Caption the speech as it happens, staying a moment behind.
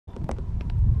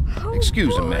Oh,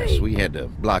 Excuse the boy. mess. We had to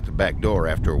block the back door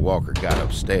after a walker got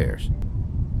upstairs.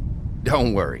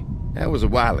 Don't worry. That was a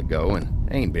while ago,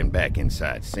 and I ain't been back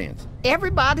inside since.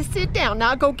 Everybody sit down.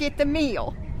 I'll go get the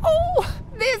meal. Oh,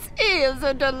 this is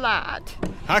a delight.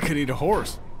 I could eat a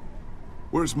horse.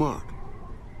 Where's Mark?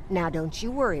 Now, don't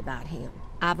you worry about him.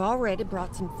 I've already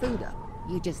brought some food up.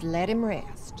 You just let him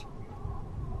rest.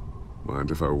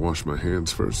 Mind if I wash my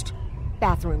hands first?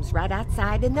 Bathroom's right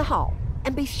outside in the hall.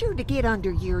 And be sure to get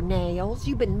under your nails.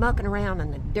 You've been mucking around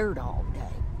in the dirt all day.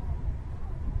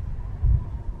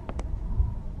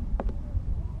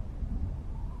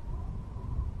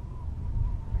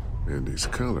 Andy's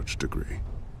college degree.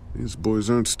 These boys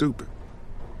aren't stupid.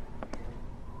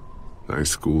 High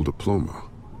school diploma.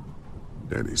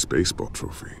 Daddy's baseball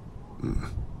trophy.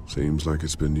 Seems like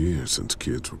it's been years since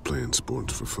kids were playing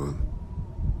sports for fun.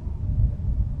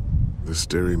 This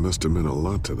dairy must have meant a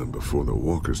lot to them before the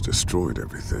walkers destroyed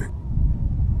everything.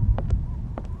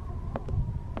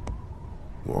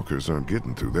 Walkers aren't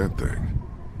getting through that thing.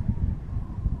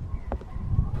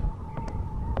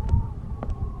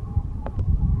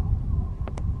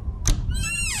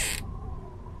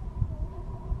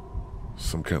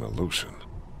 Some kind of lotion.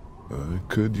 I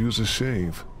could use a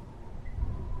shave.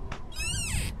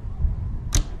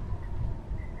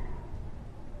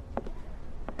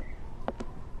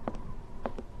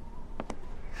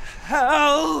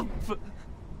 Help!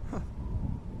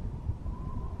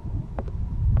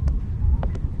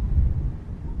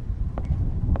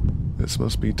 This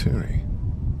must be Terry.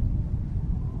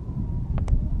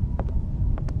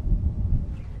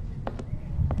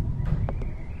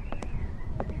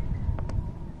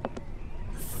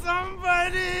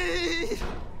 Somebody!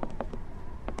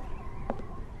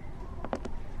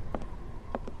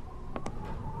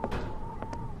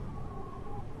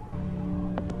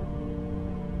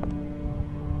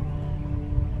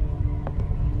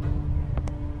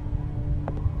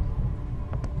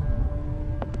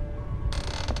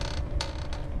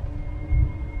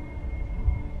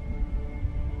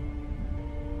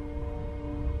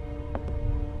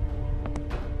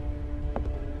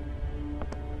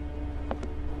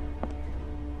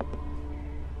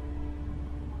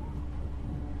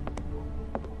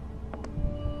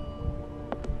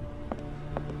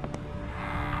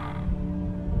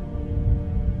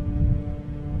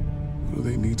 What do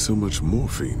they need so much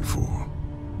morphine for?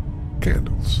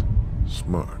 Candles.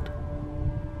 Smart.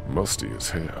 Musty as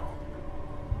hell.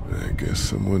 I guess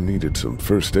someone needed some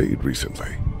first aid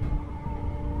recently.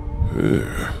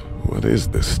 What is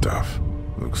this stuff?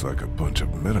 Looks like a bunch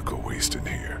of medical waste in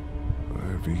here.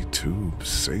 IV tubes,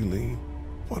 saline.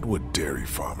 What would dairy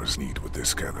farmers need with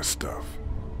this kind of stuff?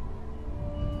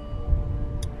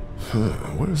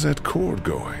 Where's that cord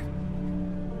going?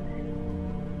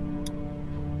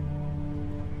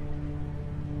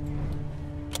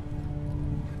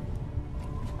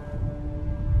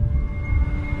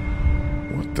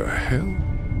 What the hell?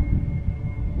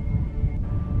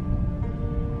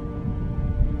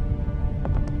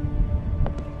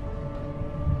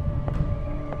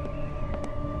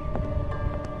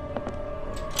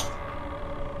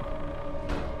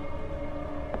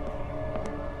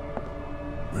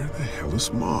 Where the hell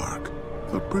is Mark?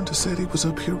 I thought Brenda said he was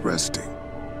up here resting.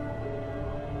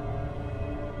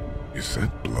 Is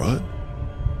that blood?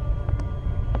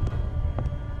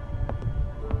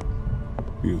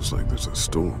 Feels like there's a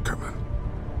storm coming.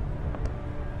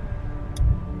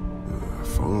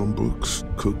 Farm books,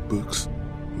 cookbooks,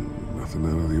 nothing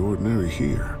out of the ordinary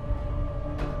here.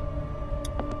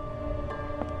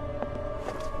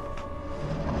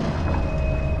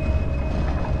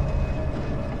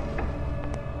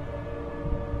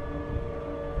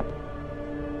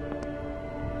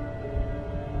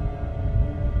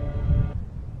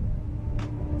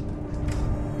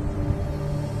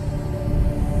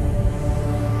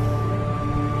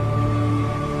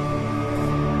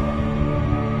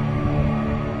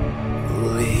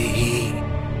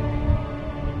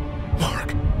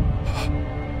 Mark,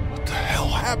 what the hell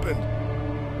happened?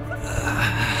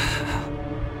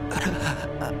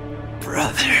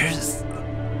 Brothers.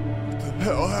 What the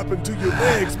hell happened to your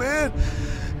legs, man?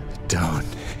 Don't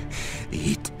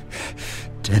eat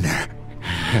dinner.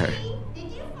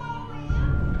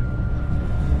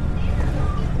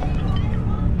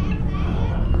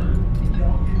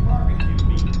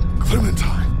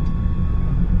 Clementine.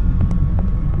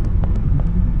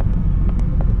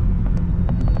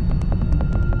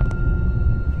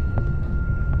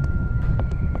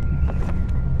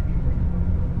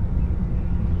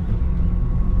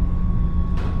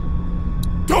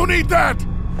 Don't eat that!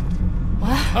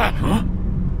 Huh?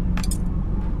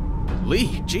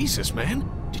 Lee, Jesus, man.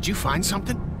 Did you find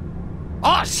something?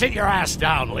 Oh, sit your ass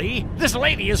down, Lee. This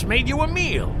lady has made you a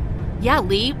meal. Yeah,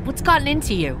 Lee, what's gotten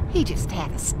into you? He just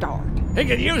had a start. He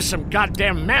could use some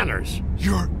goddamn manners.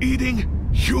 You're eating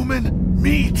human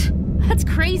meat! That's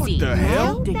crazy. The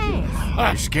hell? Down.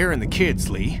 You're scaring the kids,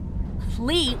 Lee.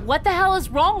 Lee, what the hell is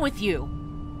wrong with you?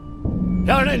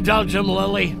 Don't indulge him,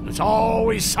 Lily. There's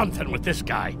always something with this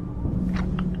guy.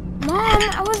 Mom,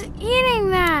 I was eating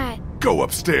that. Go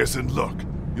upstairs and look.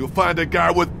 You'll find a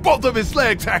guy with both of his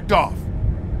legs hacked off.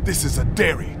 This is a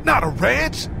dairy, not a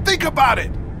ranch. Think about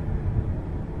it.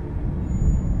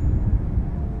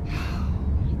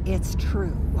 It's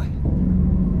true.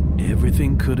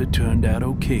 Everything could have turned out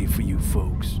okay for you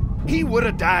folks. He would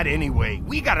have died anyway.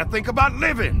 We gotta think about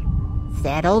living.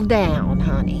 Settle down,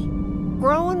 honey.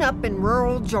 Growing up in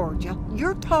rural Georgia,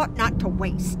 you're taught not to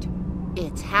waste.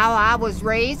 It's how I was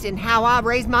raised and how I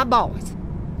raised my boys.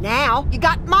 Now, you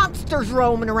got monsters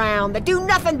roaming around that do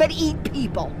nothing but eat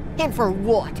people. And for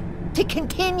what? To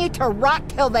continue to rot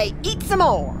till they eat some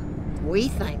more. We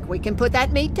think we can put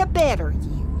that meat to better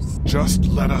use. Just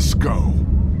let us go.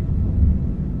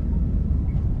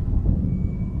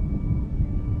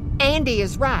 Andy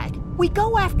is right. We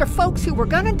go after folks who were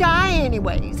gonna die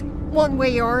anyways, one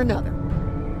way or another.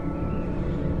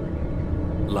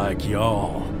 Like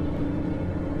y'all.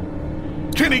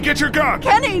 Kenny, get your gun!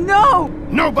 Kenny, no!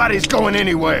 Nobody's going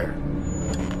anywhere.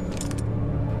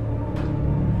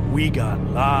 We got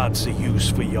lots of use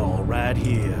for y'all right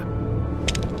here.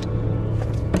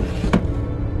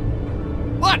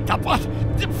 What the what?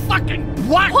 The fucking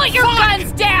what? Put your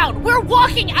guns down! We're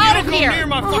walking out of here! Near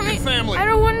my fucking family. I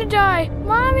don't want to die.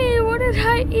 Mommy, what did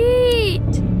I eat?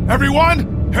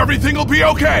 Everyone, everything will be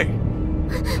okay.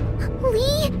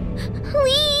 Lee?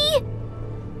 Lee?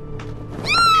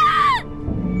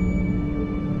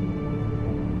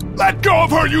 Let go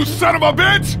of her, you son of a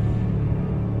bitch!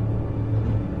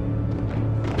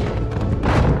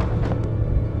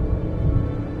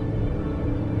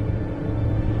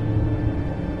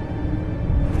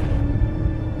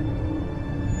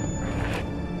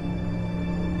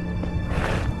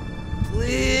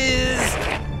 Please.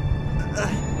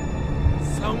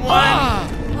 Someone.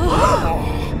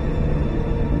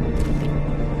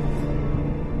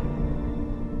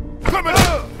 Coming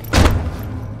up!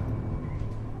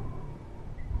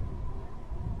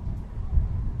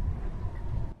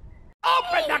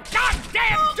 Open the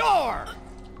goddamn door!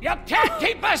 You can't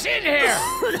keep us in here!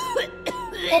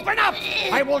 Open up!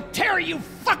 I will tear you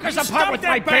fuckers apart with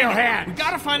my bare We hands!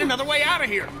 gotta find another way out of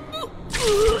here.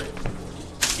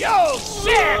 You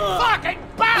sick fucking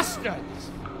bastards!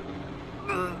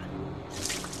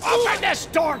 Open this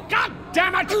door, god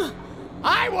damn it!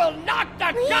 I will knock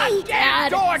the goddamn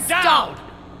Dad, door down! stop.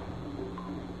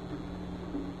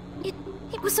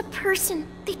 It was a person.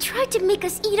 They tried to make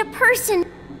us eat a person.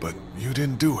 But you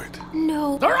didn't do it.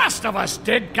 No. The rest of us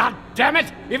did, god damn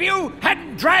it! If you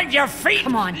hadn't dragged your feet!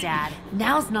 Come on, Dad.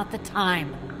 Now's not the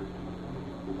time.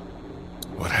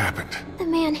 What happened? The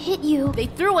man hit you. They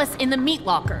threw us in the meat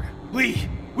locker. Lee,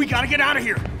 we gotta get out of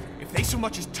here. If they so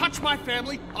much as touch my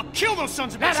family, I'll kill those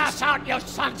sons of Let bitches. us out, you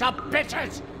sons of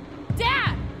bitches!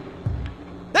 Dad!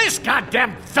 This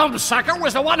goddamn thumbsucker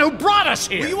was the one who brought us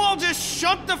here! Will you all just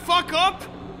shut the fuck up?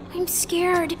 I'm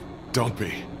scared. Don't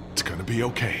be. It's gonna be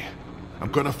okay.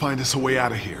 I'm gonna find us a way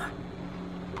out of here.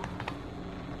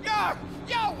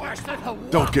 You're worse than the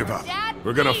Don't give up. Dad,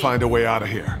 We're gonna please. find a way out of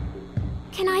here.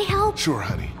 Can I help? Sure,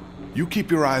 honey. You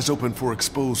keep your eyes open for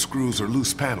exposed screws or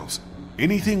loose panels.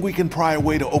 Anything we can pry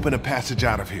away to open a passage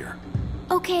out of here.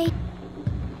 Okay.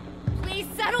 Please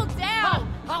settle down!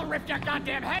 I'll rip your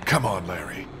goddamn head! Come on,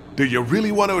 Larry. Do you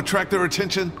really want to attract their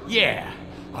attention? Yeah,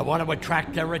 I want to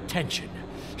attract their attention,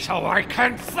 so I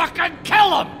can fucking kill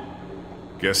them!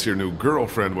 Guess your new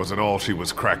girlfriend wasn't all she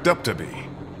was cracked up to be.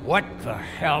 What the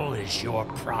hell is your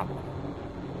problem?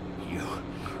 You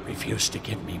refused to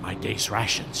give me my day's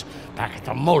rations back at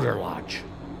the motor lodge.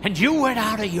 And you went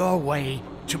out of your way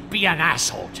to be an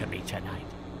asshole to me tonight.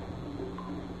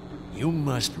 You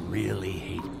must really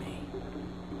hate me.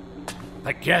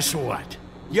 But guess what?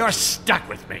 You're stuck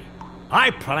with me. I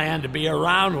plan to be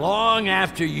around long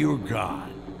after you're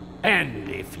gone. And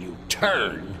if you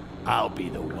turn, I'll be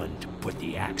the one to put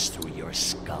the axe through your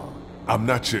skull. I'm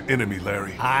not your enemy,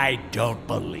 Larry. I don't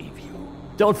believe you.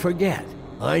 Don't forget,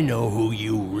 I know who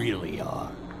you really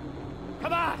are.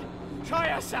 Come on, show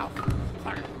yourself,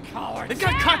 fucking coward. They've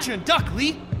got Katya and Duck,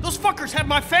 Lee. Those fuckers have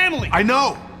my family. I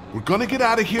know. We're gonna get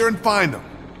out of here and find them.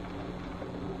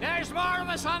 There's more of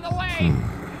us on the way.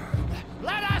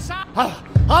 Let us out.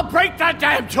 I'll break that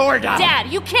damn door down. Dad,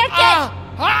 you can't get...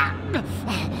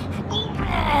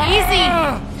 Easy!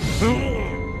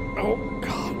 Oh,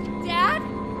 God. Dad?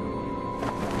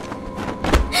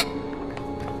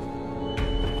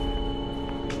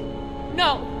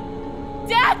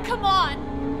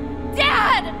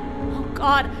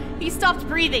 stopped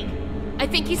breathing. I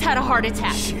think he's had a heart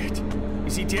attack. Shit.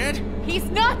 Is he dead? He's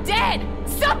not dead!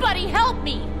 Somebody help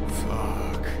me!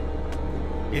 Fuck.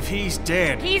 If he's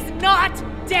dead... He's not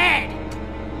dead!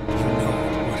 You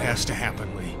know what has to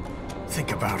happen, Lee.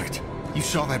 Think about it. You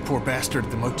saw that poor bastard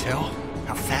at the motel?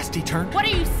 How fast he turned? What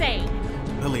are you saying?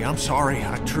 Lily, I'm sorry.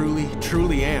 I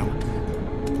truly am.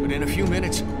 But in a few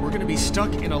minutes, we're gonna be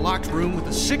stuck in a locked room with a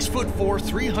 6'4",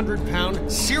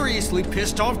 300-pound, seriously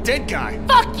pissed off dead guy.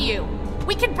 Fuck you!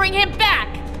 We can bring him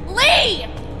back! Lee!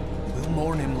 We'll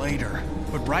mourn him later.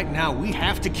 But right now, we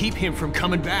have to keep him from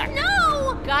coming back.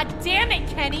 No! God damn it,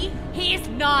 Kenny! He's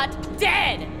not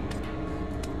dead!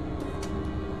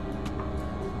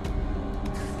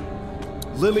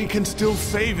 Lilly can still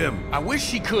save him. I wish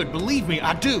she could, believe me,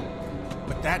 I do.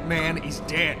 But that man is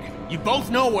dead. You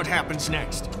both know what happens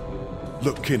next.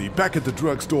 Look, Kenny, back at the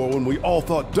drugstore when we all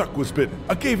thought Duck was bitten,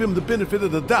 I gave him the benefit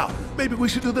of the doubt. Maybe we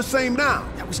should do the same now.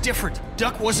 That was different.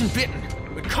 Duck wasn't bitten.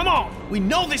 But come on, we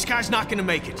know this guy's not gonna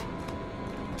make it.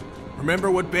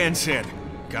 Remember what Ben said.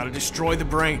 Gotta destroy the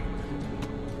brain.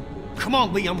 Come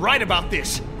on, Lee, I'm right about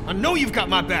this. I know you've got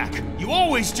my back. You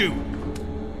always do.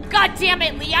 God damn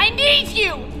it, Lee, I need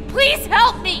you! Please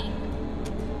help me!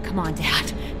 Come on,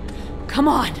 Dad. Come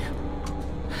on.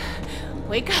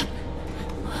 Wake up.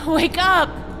 Wake up!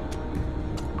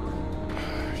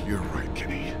 You're right,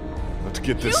 Kenny. Let's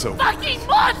get this You over. fucking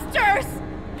monsters!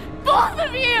 Both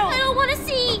of you! I don't want to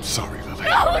see. I'm sorry, Lilly.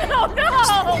 No! It's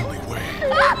the only way.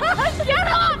 Get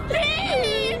off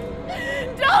me!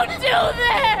 Don't do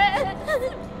this!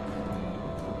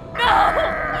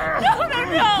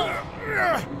 No!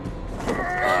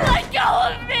 Let go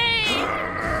of me!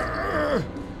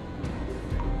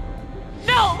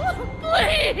 No!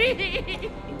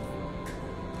 Please!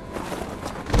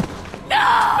 No!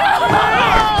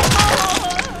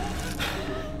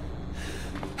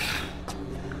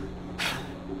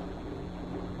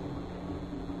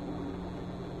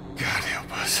 God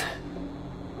help us.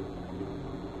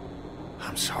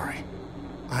 I'm sorry.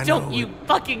 I Don't know you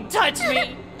fucking touch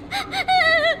me!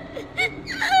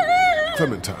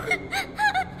 Clementine.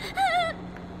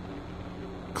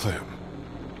 Clem.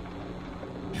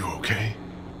 You okay?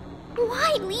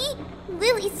 Why, Lee?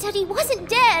 Lily said he wasn't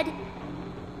dead.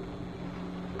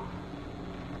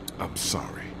 I'm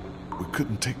sorry. We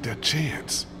couldn't take that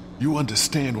chance. You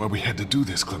understand why we had to do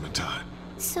this, Clementine.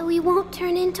 So he won't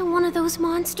turn into one of those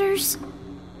monsters?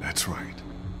 That's right.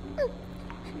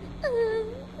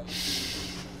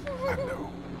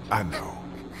 I know.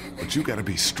 But you gotta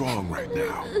be strong right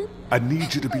now. I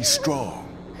need you to be strong.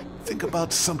 Think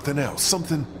about something else,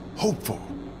 something hopeful.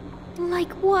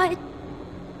 Like what?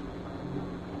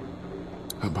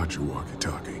 How about your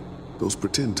walkie-talkie? Those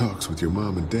pretend talks with your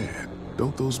mom and dad.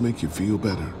 Don't those make you feel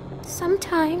better?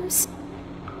 Sometimes.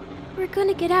 We're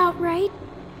gonna get out, right?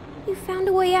 You found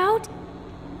a way out?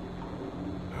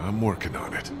 I'm working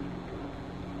on it.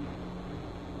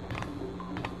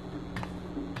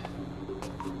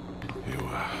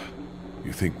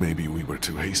 You think maybe we were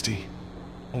too hasty?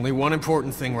 only one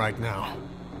important thing right now.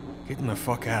 Getting the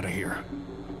fuck out of here.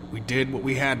 We did what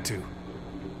we had to.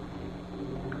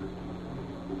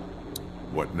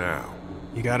 What now?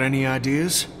 You got any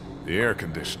ideas? The air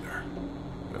conditioner.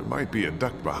 There might be a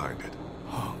duck behind it.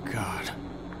 Oh, God.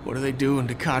 What are they doing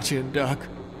to Katya and Duck?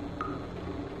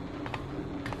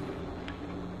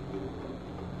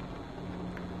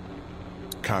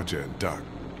 Katya and Duck.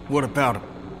 What about them?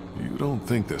 You don't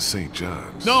think the St.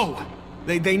 John's... No!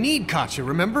 They need Katya,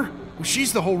 remember? Well,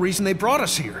 she's the whole reason they brought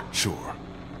us here. Sure.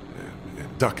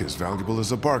 And Duck is valuable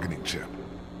as a bargaining chip.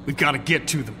 We gotta get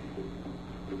to them.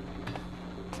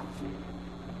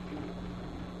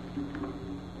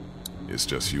 It's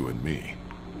just you and me.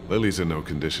 Lily's in no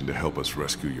condition to help us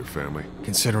rescue your family.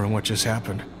 Considering what just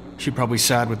happened, she'd probably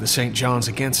side with the St. John's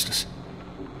against us.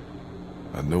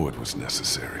 I know it was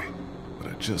necessary,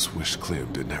 but I just wish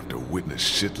Clem didn't have to witness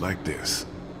shit like this.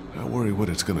 I worry what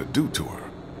it's gonna do to her.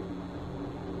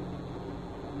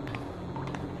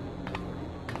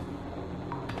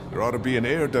 There ought to be an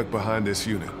air duct behind this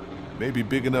unit. Maybe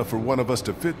big enough for one of us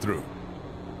to fit through.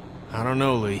 I don't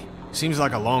know, Lee. Seems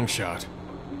like a long shot.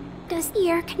 Does the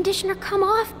air conditioner come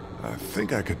off? I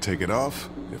think I could take it off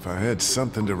if I had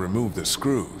something to remove the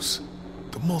screws.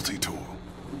 The multi-tool.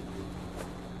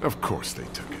 Of course they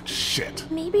took it.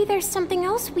 Shit. Maybe there's something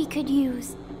else we could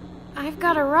use. I've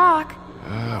got a rock.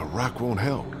 Ah, a rock won't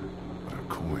help. But a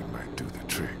coin might do the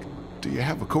trick. Do you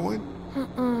have a coin?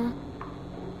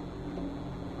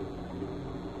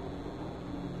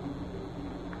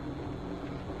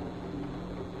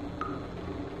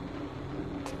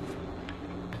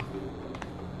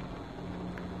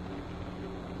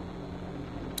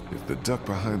 If the duct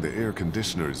behind the air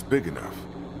conditioner is big enough,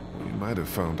 we might have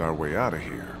found our way out of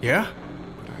here. Yeah?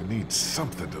 But I need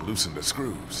something to loosen the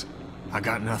screws. I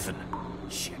got nothing.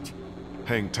 Shit.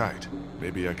 Hang tight.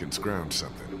 Maybe I can scrounge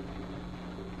something.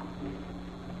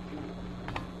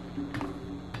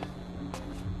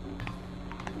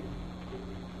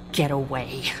 Get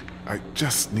away. I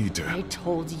just need to... I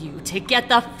told you to get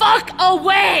the fuck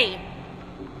away!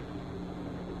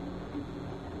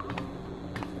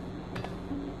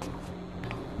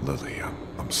 Lilly,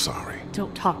 I'm sorry.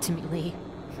 Don't talk to me, Lee.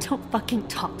 Don't fucking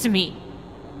talk to me.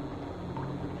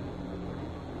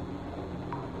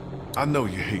 I know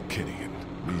you hate Kenny, and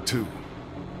me too.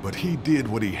 But he did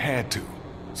what he had to,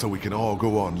 so we can all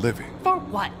go on living. For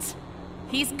what?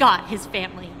 He's got his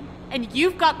family, and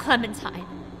you've got Clementine.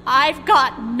 I've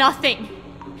got nothing.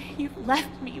 You've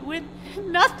left me with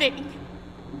nothing.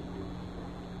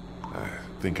 I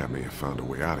think I may have found a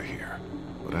way out of here,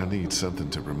 but I need something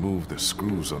to remove the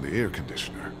screws on the air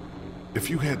conditioner. If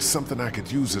you had something I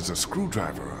could use as a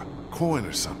screwdriver, a coin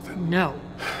or something. No.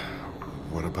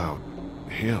 What about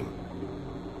him?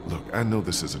 Look, I know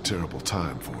this is a terrible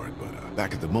time for it, but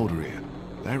back at the motor inn,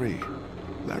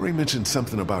 Larry mentioned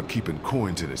something about keeping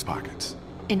coins in his pockets.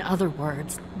 In other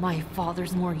words, my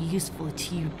father's more useful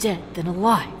to you dead than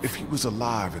alive. If he was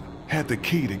alive and had the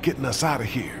key to getting us out of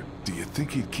here, do you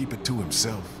think he'd keep it to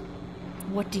himself?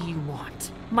 What do you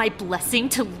want? My blessing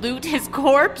to loot his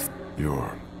corpse?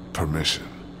 Your permission.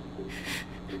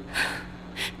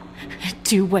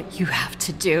 Do what you have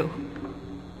to do.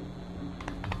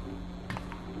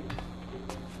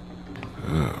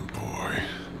 Oh, boy.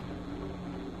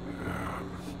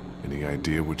 Any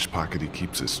idea which pocket he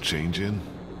keeps his change in?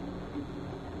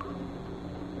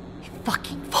 You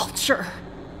fucking vulture.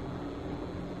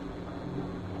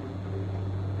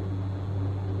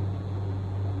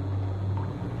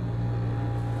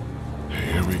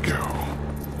 Here we go.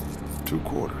 2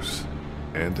 quarters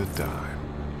and a dime.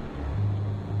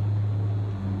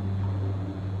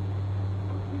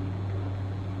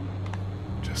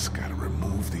 Just gotta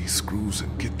remove these screws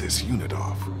and get this unit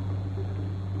off.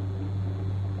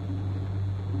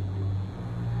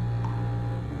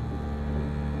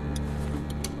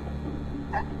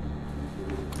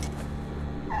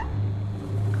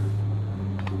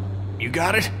 You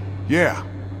got it? Yeah,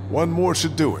 one more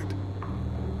should do it.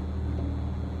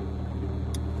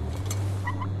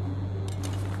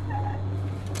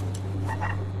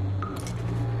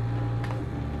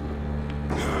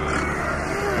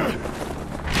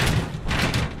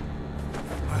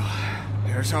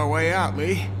 There's our way out,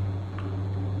 Lee.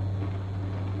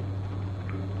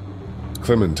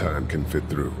 Clementine can fit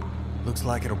through. Looks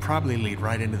like it'll probably lead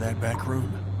right into that back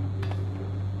room.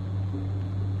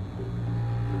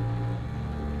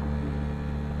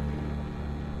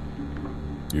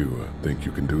 You think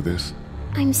you can do this?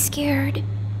 I'm scared.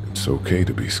 It's okay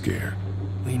to be scared.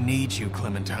 We need you,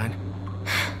 Clementine.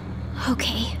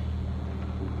 Okay.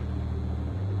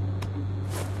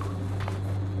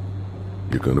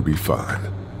 You're gonna be fine.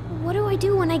 What do I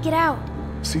do when I get out?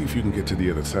 See if you can get to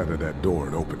the other side of that door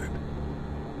and open it.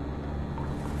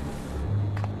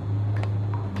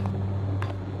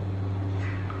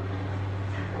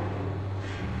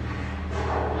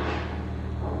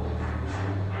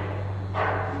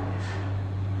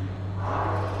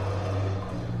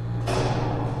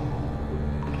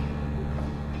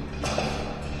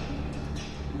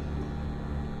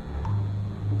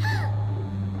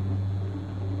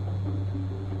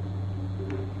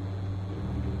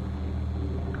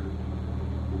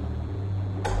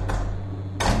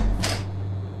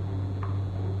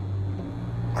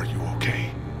 Are you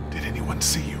okay? Did anyone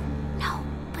see you? No,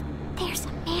 but there's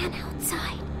a man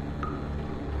outside.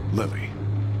 Lilly,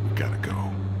 we gotta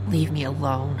go. Leave me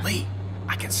alone. Lee,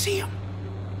 I can see him.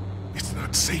 It's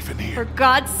not safe in For here.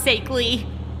 God's sake, Lee.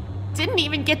 Didn't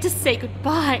even get to say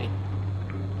goodbye.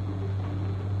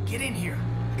 Get in here.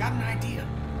 Got an idea.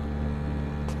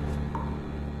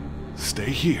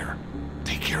 Stay here.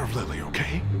 Take care of Lilly,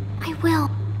 okay? I will.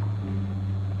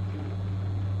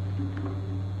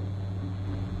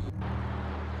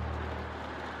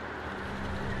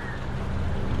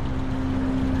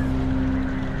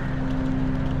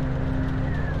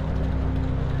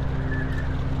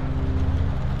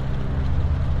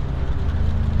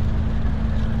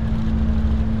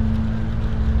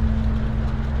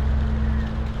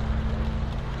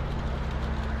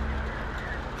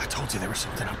 I told you there was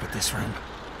something up with this room.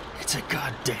 It's a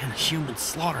goddamn human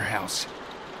slaughterhouse.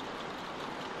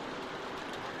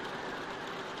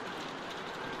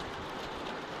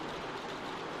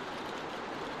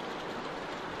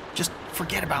 Just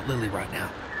forget about Lilly right now.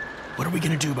 What are we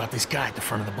gonna do about this guy at the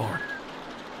front of the barn?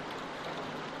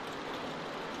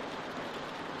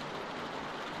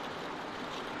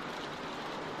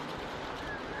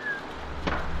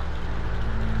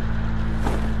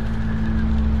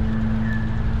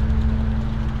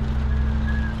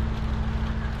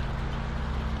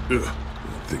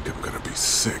 think I'm gonna be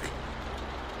sick.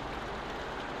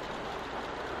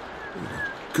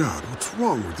 Oh, God, what's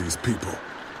wrong with these people?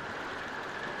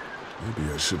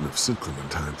 Maybe I shouldn't have sent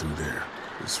Clementine through there.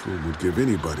 This room would give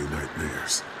anybody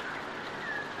nightmares.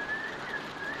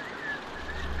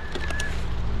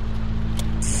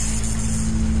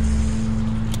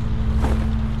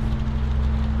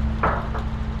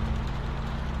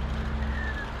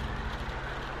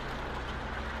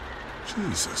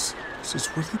 Jesus, this is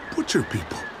where they butcher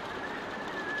people.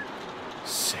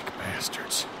 Sick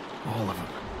bastards. All of them.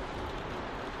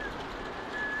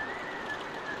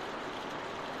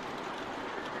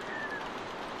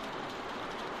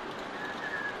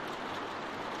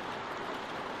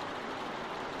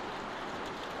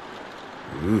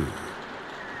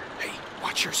 Hey,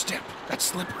 watch your step. That's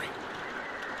slippery.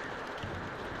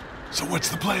 So what's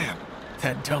the plan?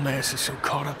 That dumbass is so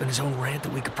caught up in his own rant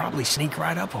that we could probably sneak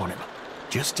right up on him.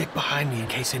 Just stick behind me in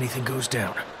case anything goes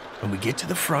down. When we get to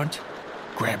the front,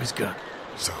 grab his gun.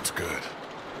 Sounds good.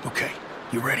 Okay,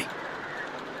 you ready?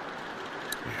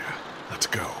 Yeah, let's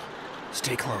go.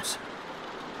 Stay close.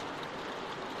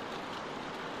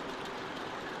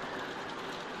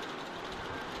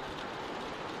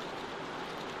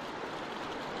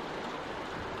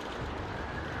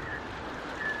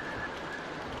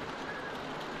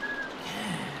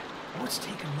 What's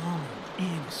taking longer than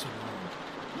Andy so long?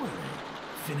 What,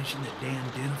 finishing the damn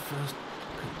dinner first?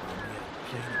 Could've brought me out a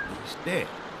plate at least. Dad,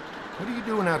 what are you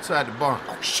doing outside the barn?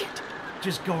 Oh, shit!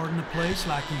 Just guarding the place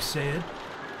like you said.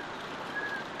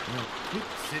 Well, quit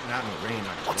sitting out in the rain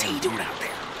like What's he doing out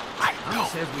there? I Mom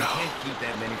says we can't keep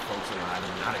that many folks alive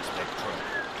and not expect trouble.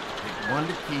 Pick one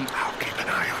to keep. I'll keep an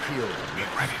eye on kill him. them.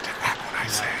 Get ready to act when I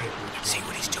say. See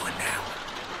what he's doing now.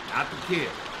 Not the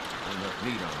kid. Not enough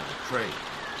meat on the tray.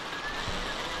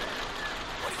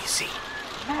 What do you see?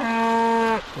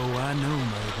 Oh, I know,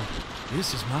 Mabel.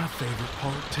 This is my favorite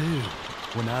part, too.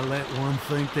 When I let one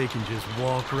think they can just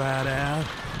walk right out.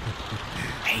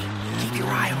 Hey, keep your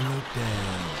eye on him. Look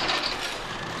down.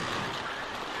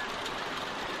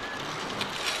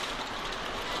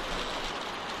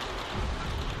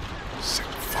 Sick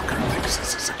fucker thinks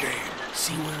this is a game.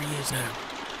 See where he is now.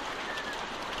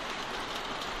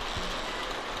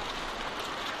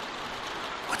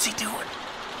 What's he doing?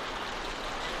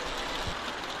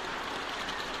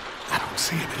 I don't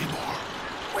see him anymore.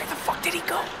 Where the fuck did he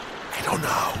go? I don't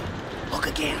know. Look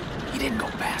again. He didn't go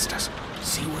past us.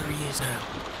 See where he is now.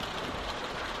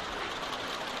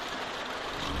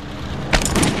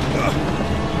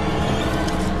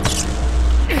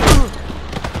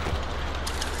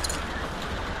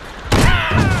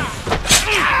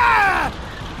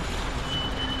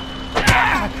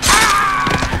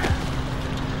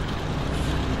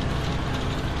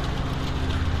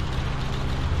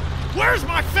 Where's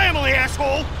my family,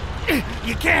 asshole?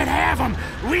 You can't have them.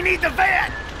 We need the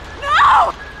vet.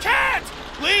 No! Can't!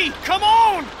 Lee, come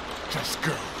on! Just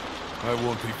go. I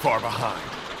won't be far behind.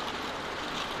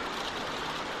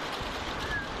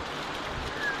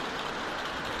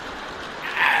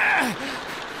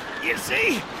 You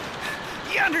see?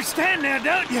 You understand now,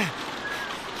 don't you?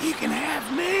 You can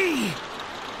have me.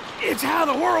 It's how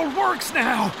the world works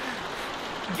now.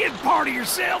 Give part of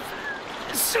yourself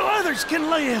so others can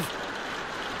live.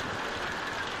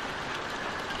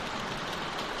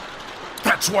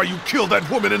 That's why you killed that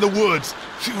woman in the woods.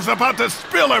 She was about to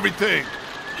spill everything.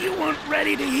 You weren't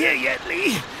ready to hear yet,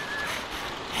 Lee.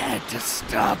 Had to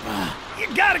stop her.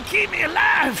 You gotta keep me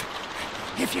alive.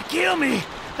 If you kill me,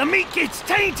 the meat gets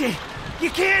tainted. You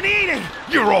can't eat it.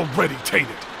 You're already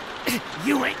tainted.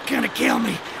 You ain't gonna kill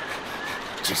me.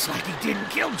 Just like he didn't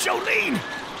kill Jolene.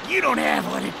 You don't have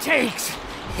what it takes.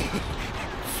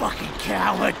 Fucking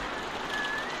coward.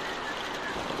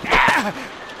 Ah!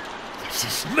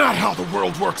 This is not how the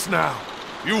world works now.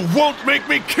 You won't make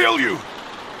me kill you.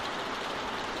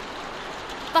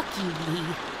 Fuck you, Lee.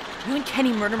 You and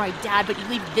Kenny murder my dad, but you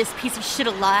leave this piece of shit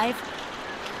alive?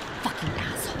 Fucking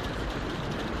asshole.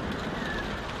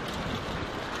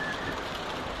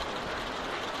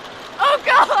 Oh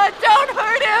God, don't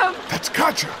hurt him! That's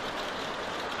Katja.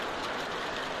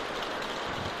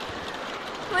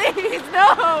 Please,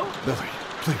 no! Lilly,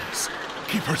 please,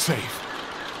 keep her safe.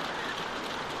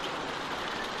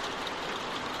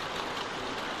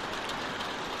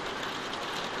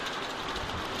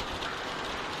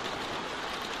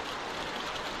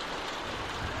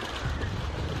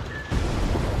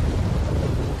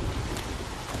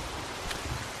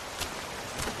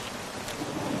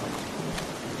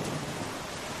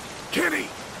 Kenny!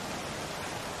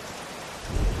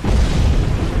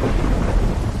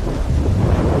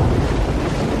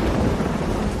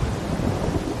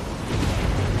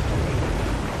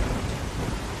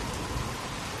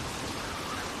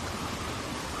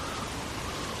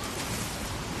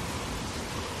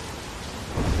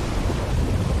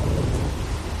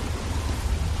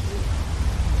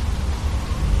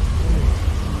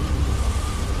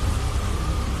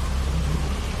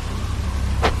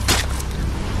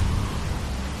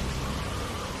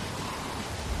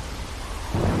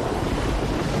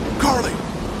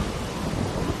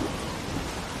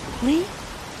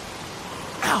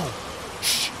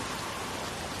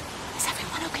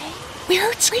 everyone okay? We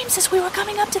heard screams as we were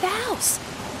coming up to the house.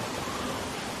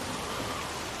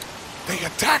 They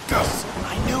attacked us!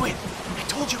 I knew it. I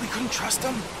told you we couldn't trust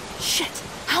them. Shit!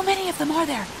 How many of them are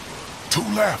there? 2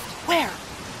 left. Where?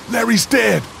 Larry's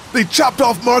dead! They chopped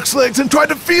off Mark's legs and tried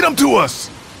to feed him to us!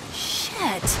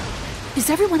 Shit! Is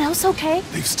everyone else okay?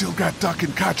 They've still got Duck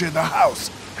and Katja in the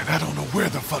house, and I don't know where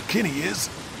the fuck Kenny is.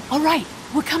 All right,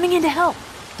 we're coming in to help.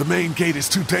 The main gate is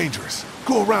too dangerous.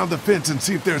 Go around the fence and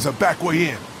see if there's a back way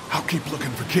in. I'll keep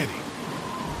looking for Kenny.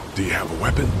 Do you have a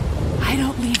weapon? I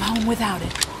don't leave home without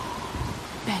it.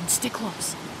 Ben, stick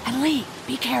close. And Lee,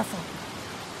 be careful.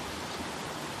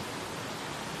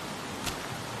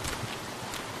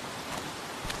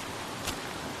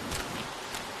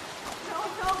 No,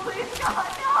 please, God,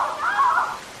 no!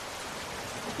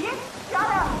 Kid, shut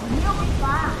up. You'll be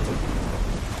fine.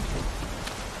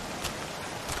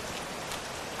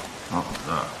 Oh,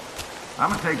 I'm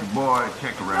gonna take the boy and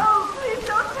check around. No, please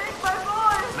don't take my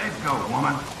boy. Let's go,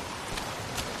 woman.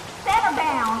 Settle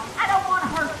down. I don't want to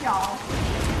hurt y'all.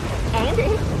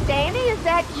 Andy? Danny, is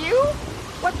that you?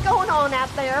 What's going on out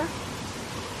there?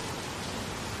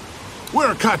 Where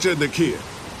are Katja and the kid?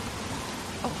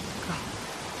 Oh, God.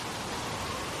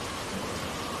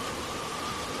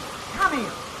 Come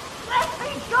here. Let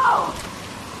me go.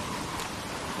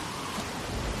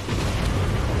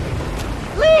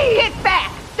 Lee, get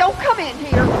back! Don't come in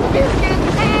here. You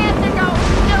just had to go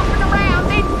snooping around,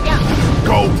 didn't you?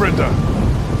 Go, Brenda!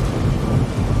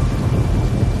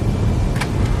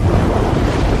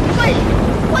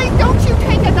 Please don't you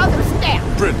take another step.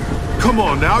 Brenda, come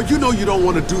on now. You know you don't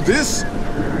want to do this.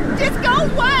 Just go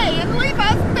away and leave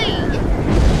us be.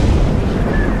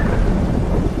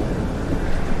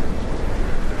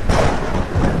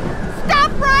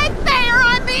 Stop right there,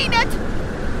 I mean it.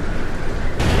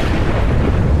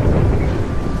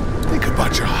 Think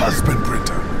about your husband,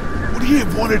 Brenda. Would he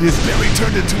have wanted his belly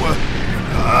turned into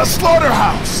a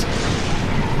slaughterhouse?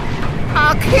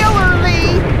 I'll kill her,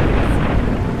 Lee.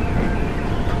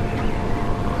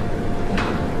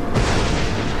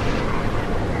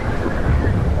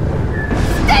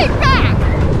 Stay back!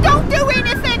 Don't do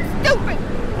anything stupid!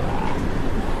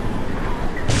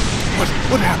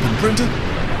 What happened, Brenda?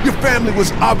 Your family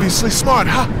was obviously smart.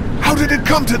 How did it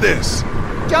come to this?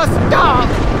 Just stop!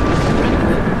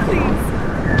 Please.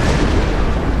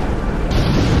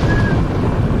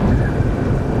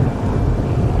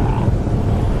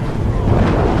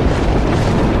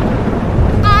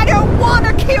 I don't want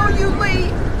to kill you,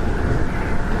 Lee!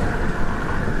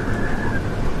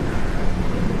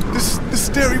 This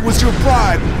dairy was your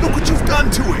bride. Look what you've done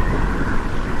to it.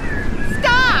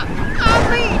 Stop! I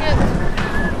mean it!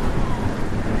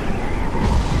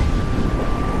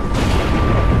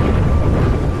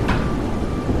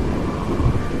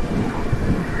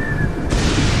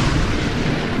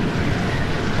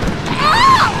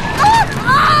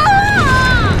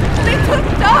 They took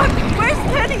Doc. Where's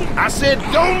Kenny? I said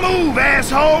don't move,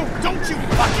 asshole! Don't you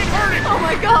fucking hurt him! Oh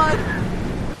my God.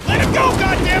 Let him go,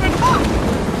 goddammit!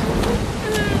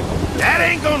 That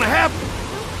ain't gonna happen!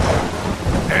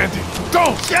 Andy,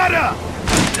 don't! Shut up!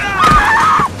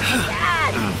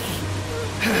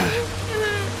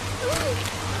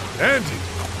 Andy!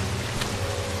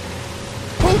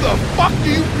 Who the fuck do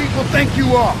you people think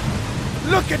you are?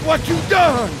 Look at what you've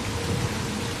done!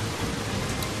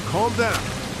 Calm down.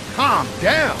 Calm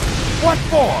down? What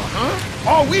for, huh?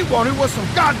 All we wanted was some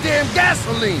goddamn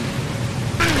gasoline!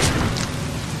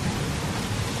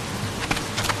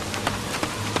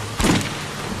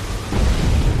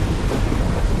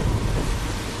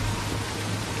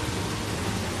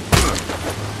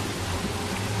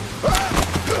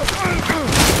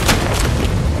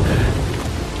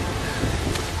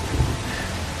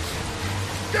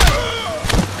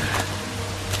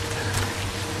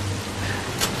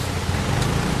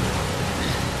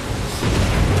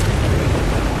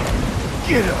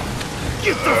 Get up!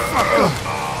 Get the fuck up!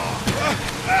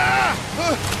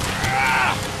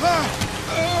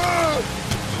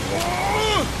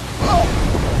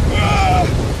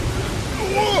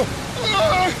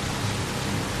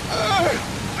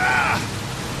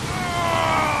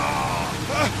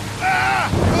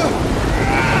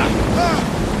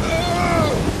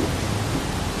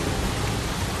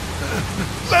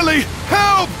 Lilly,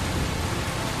 help!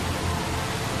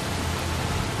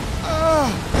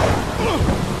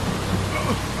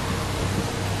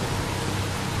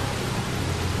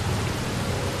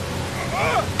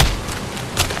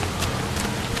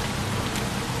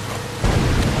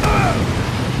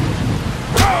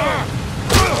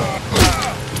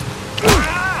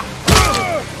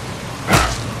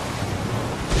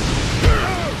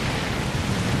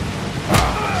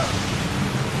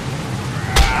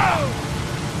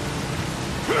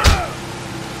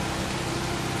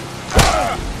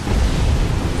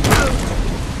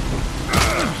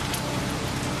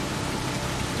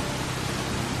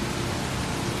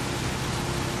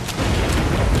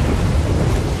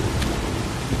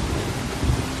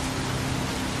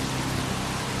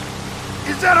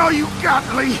 Is that all you got,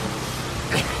 Lee?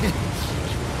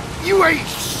 You ain't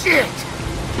shit!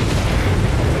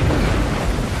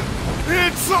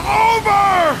 It's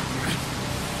over!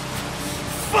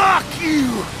 Fuck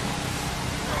you!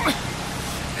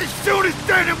 As soon as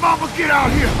Dad and Mama get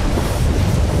out here,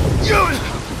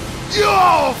 you're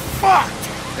all fucked!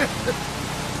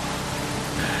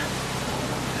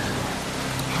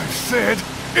 I said,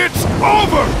 it's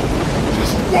over!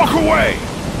 Just walk away!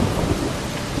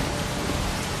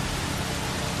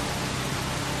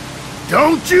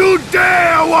 Don't you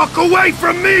dare walk away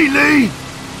from me, Lee!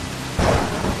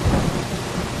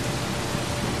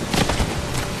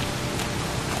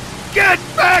 Get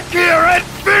back here and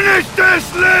finish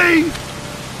this, Lee!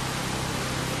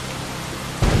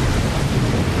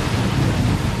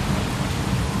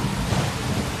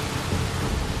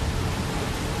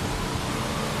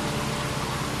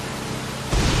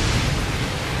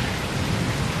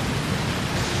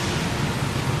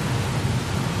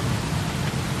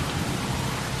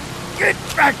 Get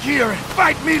back here and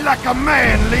fight me like a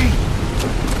man, Lee!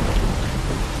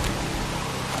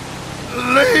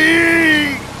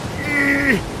 Lee!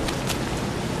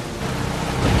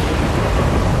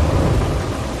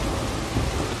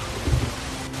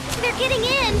 They're getting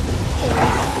in!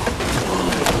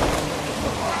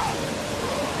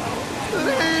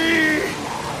 Lee!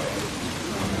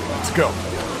 Let's go.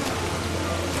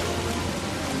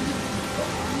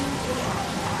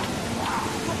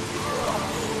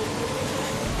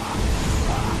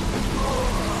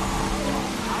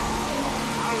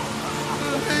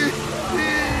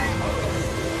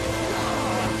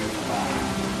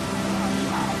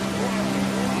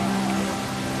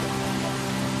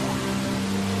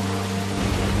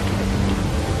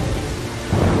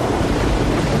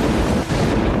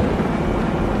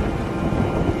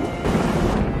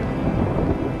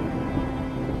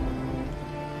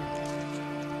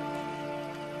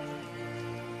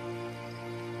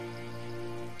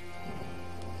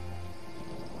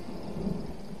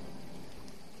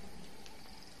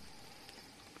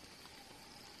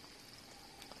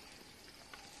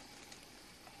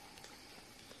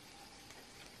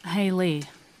 Hey, Lee.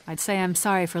 I'd say I'm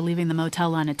sorry for leaving the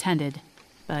motel unattended,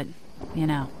 but, you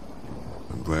know.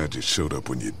 I'm glad you showed up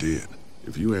when you did.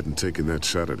 If you hadn't taken that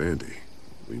shot at Andy,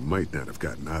 we might not have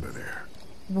gotten out of there.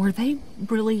 Were they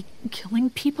really killing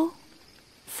people?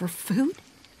 For food?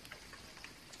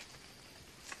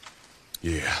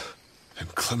 Yeah,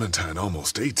 and Clementine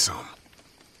almost ate some.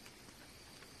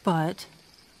 But...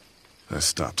 I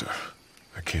stopped her.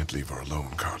 I can't leave her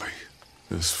alone, Carly.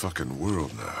 This fucking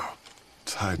world now.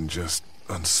 It's hiding just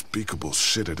unspeakable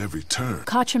shit at every turn.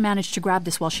 Katja managed to grab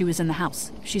this while she was in the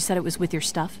house. She said it was with your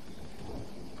stuff.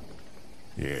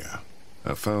 Yeah.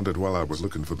 I found it while I was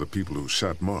looking for the people who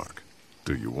shot Mark.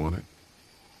 Do you want it?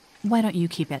 Why don't you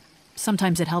keep it?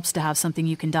 Sometimes it helps to have something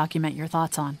you can document your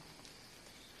thoughts on.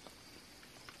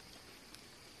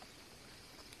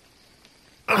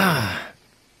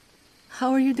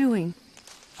 How are you doing?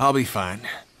 I'll be fine.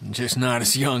 Just not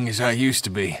as young as I used to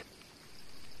be.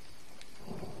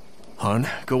 Hun,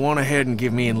 go on ahead and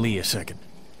give me and Lee a second.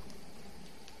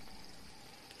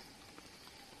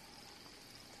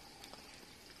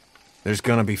 There's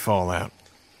gonna be fallout.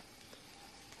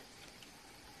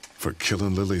 For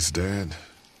killing Lily's dad?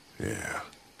 Yeah,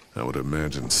 I would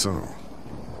imagine so.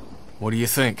 What do you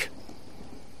think?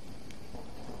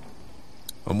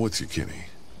 I'm with you, Kenny.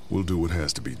 We'll do what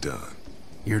has to be done.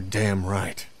 You're damn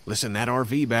right. Listen, that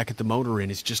RV back at the motor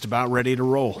inn is just about ready to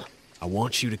roll. I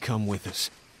want you to come with us.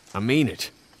 I mean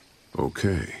it.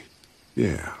 Okay.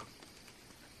 Yeah.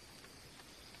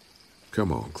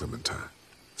 Come on, Clementine.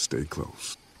 Stay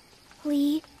close.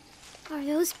 Lee, are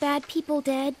those bad people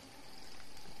dead?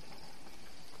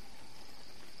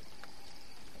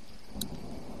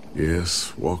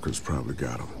 Yes, Walker's probably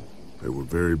got them. They were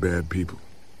very bad people,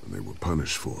 and they were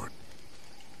punished for it.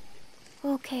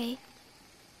 Okay.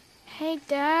 Hey,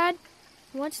 Dad.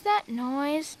 What's that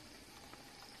noise?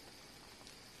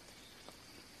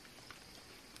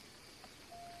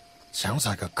 Sounds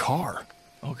like a car.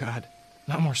 Oh God,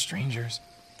 not more strangers.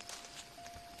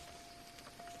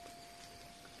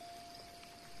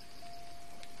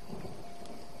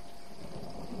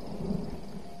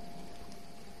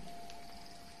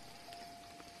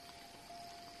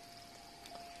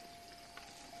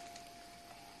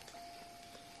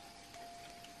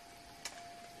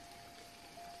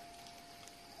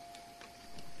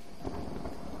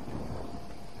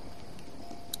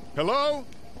 Hello?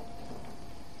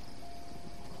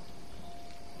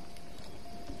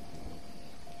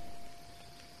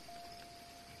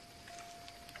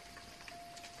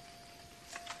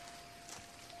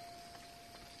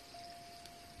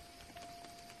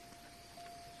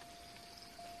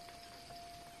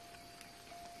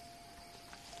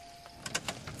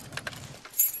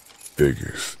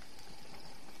 Figures.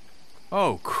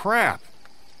 Oh, crap.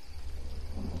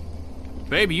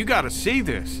 Baby, you gotta see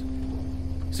this.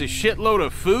 It's a shitload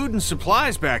of food and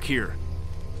supplies back here.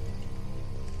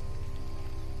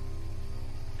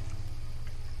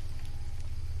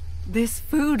 This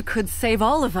food could save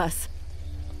all of us.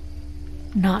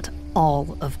 Not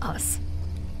all of us.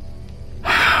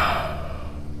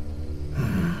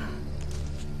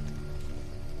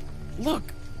 Look,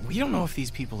 we don't know if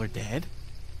these people are dead.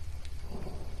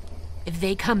 If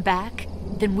they come back,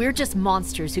 then we're just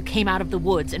monsters who came out of the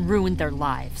woods and ruined their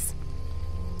lives.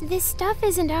 This stuff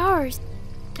isn't ours.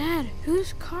 Dad,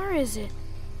 whose car is it?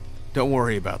 Don't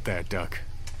worry about that, Duck.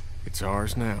 It's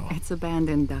ours now. It's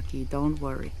abandoned, Ducky. Don't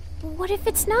worry. What if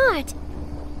it's not?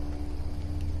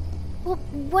 Well,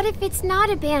 what if it's not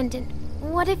abandoned?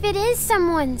 What if it is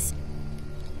someone's?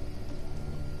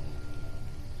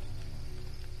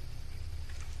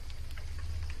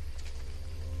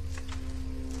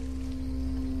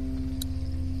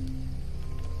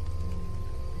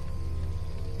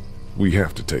 We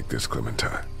have to take this,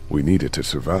 Clementine. We need it to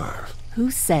survive. Who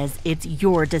says it's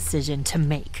your decision to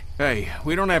make? Hey,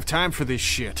 we don't have time for this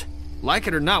shit. Like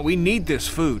it or not, we need this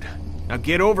food. Now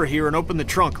get over here and open the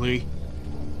trunk, Lee.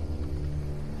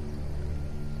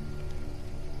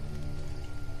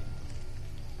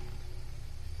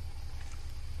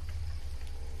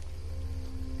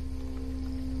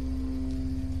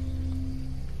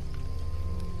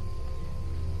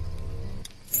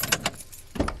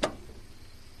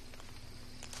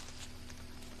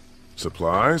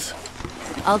 Supplies?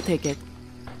 I'll take it.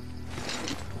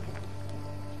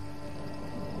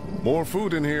 More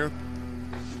food in here.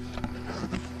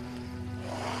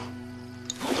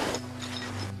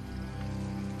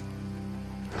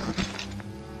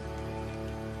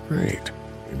 Great.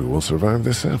 Maybe we'll survive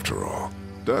this after all.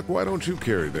 Duck, why don't you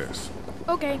carry this?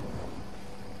 Okay.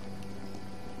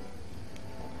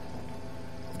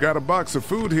 Got a box of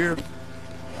food here.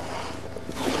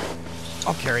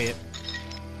 I'll carry it.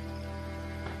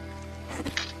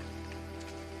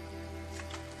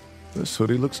 This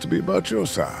hoodie looks to be about your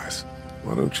size.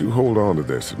 Why don't you hold on to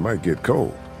this? It might get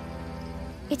cold.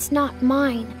 It's not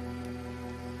mine.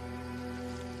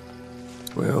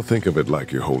 Well, think of it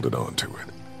like you're holding on to it.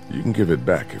 You can give it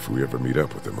back if we ever meet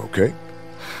up with them, okay?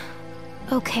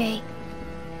 Okay.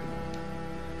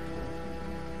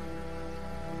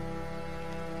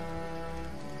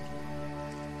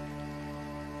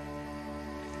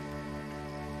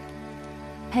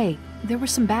 Hey, there were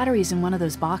some batteries in one of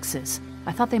those boxes.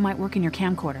 I thought they might work in your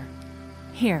camcorder.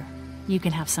 Here, you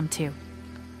can have some too.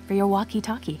 For your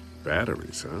walkie-talkie.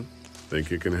 Batteries, huh?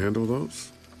 Think you can handle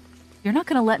those? You're not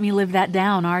gonna let me live that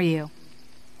down, are you?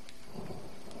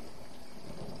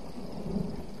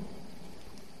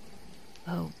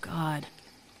 Oh, God.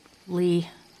 Lee,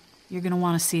 you're gonna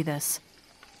want to see this.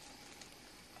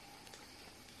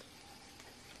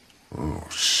 Oh,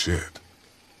 shit.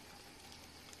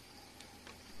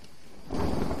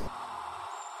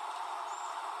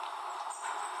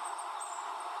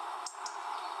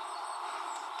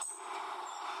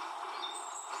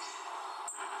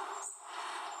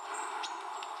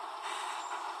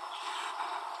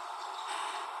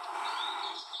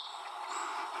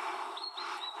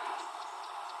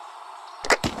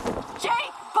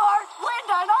 Jake, Bart,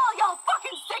 Linda, and all y'all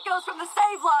fucking sickos from the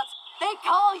save lots. They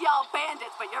call y'all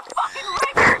bandits, but you're fucking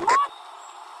raping mon-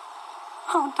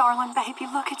 Oh, darling baby,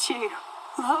 look at you.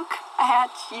 Look at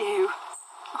you.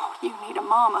 Oh, you need a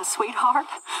mama, sweetheart.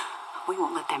 We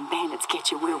won't let them bandits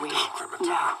get you, will we?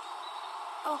 No.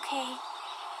 Okay.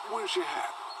 Where's your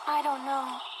hat? I don't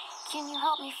know. Can you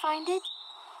help me find it?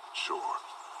 Sure.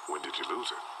 When did you lose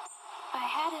it? I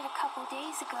had it a couple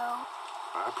days ago.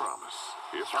 I promise.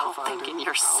 If Y'all I find thinking it,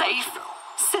 you're I'll safe? let you know.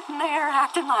 Sitting there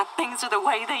acting like things are the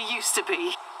way they used to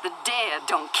be. The dead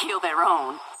don't kill their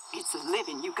own. It's the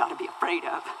living you gotta be afraid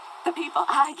of. The people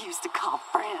I used to call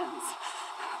friends.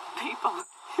 People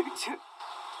who do...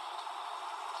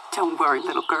 Don't worry,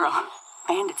 little girl.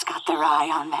 Bandits got their eye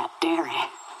on that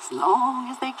dairy. As long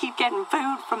as they keep getting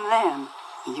food from them,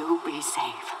 you'll be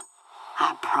safe.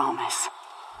 I promise.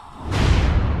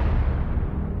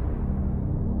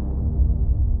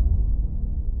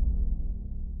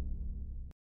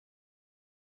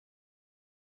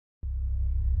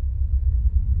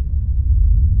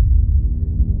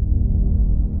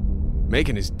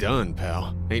 Making is done,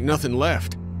 pal. Ain't nothing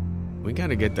left. We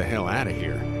gotta get the hell out of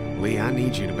here. Lee, I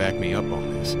need you to back me up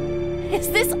on this.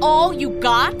 Is this all you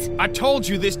got? I told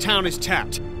you this town is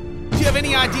tapped. Do you have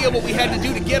any idea what we had to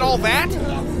do to get all that?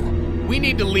 We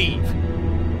need to leave.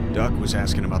 Duck was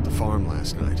asking about the farm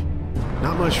last night.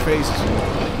 Not much phases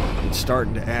anymore. It's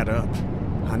starting to add up.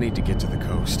 I need to get to the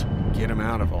coast. Get him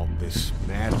out of all this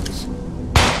madness.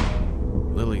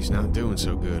 Lily's not doing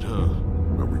so good, huh?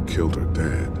 Well, we killed her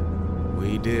dad.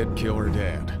 We did kill her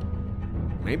dad.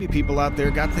 Maybe people out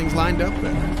there got things lined up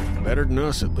better. Better than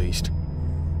us, at least.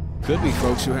 Could be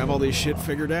folks who have all this shit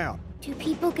figured out. Do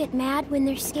people get mad when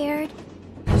they're scared?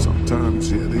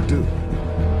 Sometimes, yeah, they do.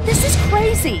 This is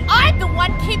crazy! I'm the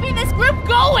one keeping this group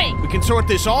going! We can sort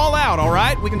this all out, all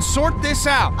right? We can sort this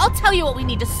out. I'll tell you what we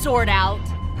need to sort out.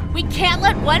 We can't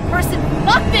let one person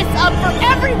fuck this up for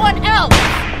everyone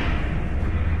else!